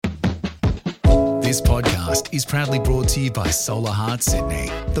This podcast is proudly brought to you by Solar Heart Sydney,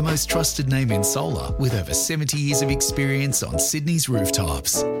 the most trusted name in solar with over 70 years of experience on Sydney's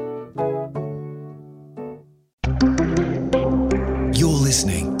rooftops. You're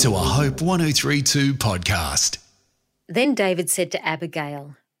listening to a Hope 1032 podcast. Then David said to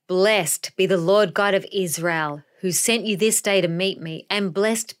Abigail, "Blessed be the Lord God of Israel, who sent you this day to meet me, and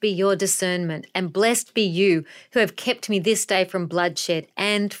blessed be your discernment, and blessed be you who have kept me this day from bloodshed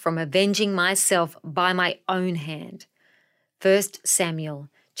and from avenging myself by my own hand." 1 Samuel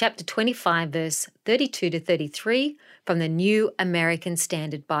chapter 25, verse 32 to 33 from the New American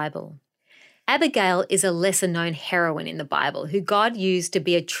Standard Bible. Abigail is a lesser-known heroine in the Bible who God used to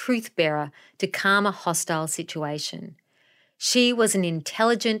be a truth-bearer to calm a hostile situation. She was an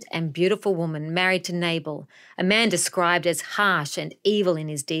intelligent and beautiful woman married to Nabal, a man described as harsh and evil in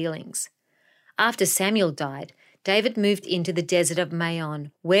his dealings. After Samuel died, David moved into the desert of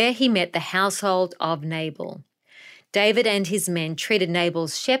Maon, where he met the household of Nabal. David and his men treated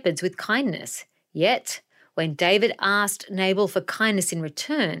Nabal's shepherds with kindness, yet when David asked Nabal for kindness in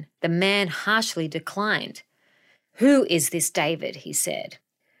return, the man harshly declined. "Who is this David?" he said.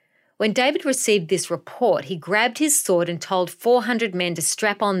 When David received this report, he grabbed his sword and told 400 men to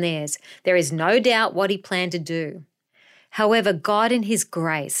strap on theirs. There is no doubt what he planned to do. However, God in his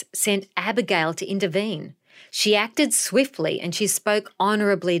grace sent Abigail to intervene. She acted swiftly and she spoke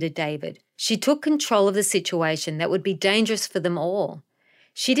honorably to David. She took control of the situation that would be dangerous for them all.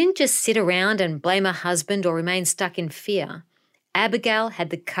 She didn't just sit around and blame her husband or remain stuck in fear. Abigail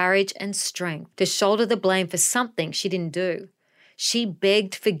had the courage and strength to shoulder the blame for something she didn't do. She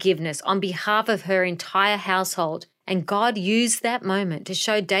begged forgiveness on behalf of her entire household, and God used that moment to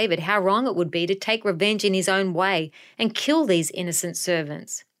show David how wrong it would be to take revenge in his own way and kill these innocent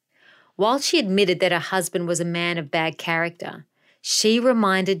servants. While she admitted that her husband was a man of bad character, she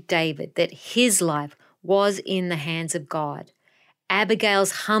reminded David that his life was in the hands of God.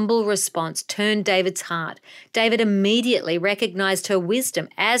 Abigail's humble response turned David's heart. David immediately recognized her wisdom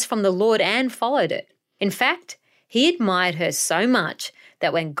as from the Lord and followed it. In fact, he admired her so much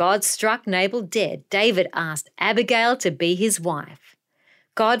that when God struck Nabal dead, David asked Abigail to be his wife.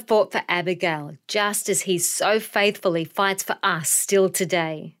 God fought for Abigail just as he so faithfully fights for us still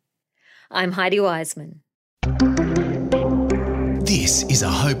today. I'm Heidi Wiseman. This is a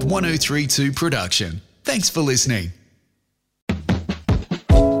Hope 1032 production. Thanks for listening.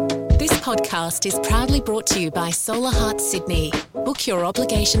 This podcast is proudly brought to you by Solar Heart Sydney. Book your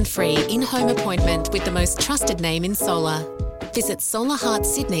obligation-free in-home appointment with the most trusted name in solar. Visit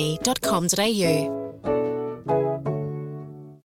solarheartsydney.com.au.